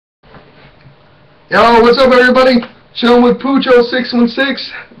Yo, what's up, everybody? Chilling with pucho616.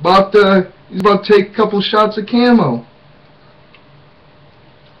 He's about to take a couple shots of camo.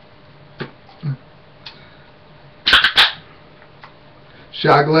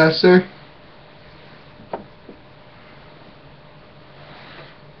 Shot glass, sir.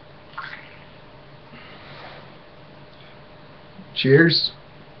 Cheers.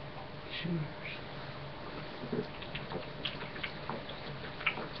 Cheers.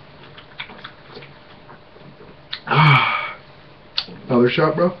 Another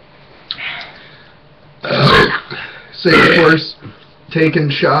shot, bro. Safe course. Taking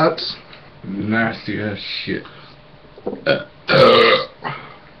shots. Nasty ass shit.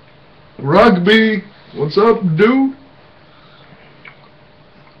 Rugby. What's up, dude?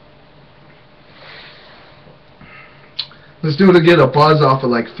 Let's do it to get a buzz off of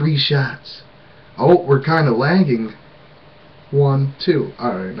like 3 shots. Oh, we're kind of lagging. 1, 2.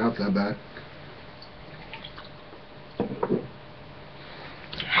 Alright, not that bad.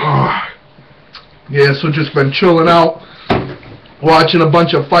 Oh. Yeah, so just been chilling out, watching a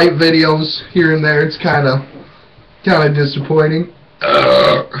bunch of fight videos here and there. It's kind of disappointing.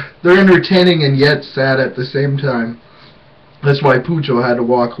 They're entertaining and yet sad at the same time. That's why Pucho had to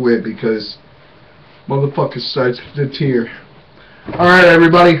walk away, because motherfucker starts to tear. Alright,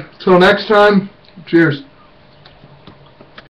 everybody. Till next time, cheers.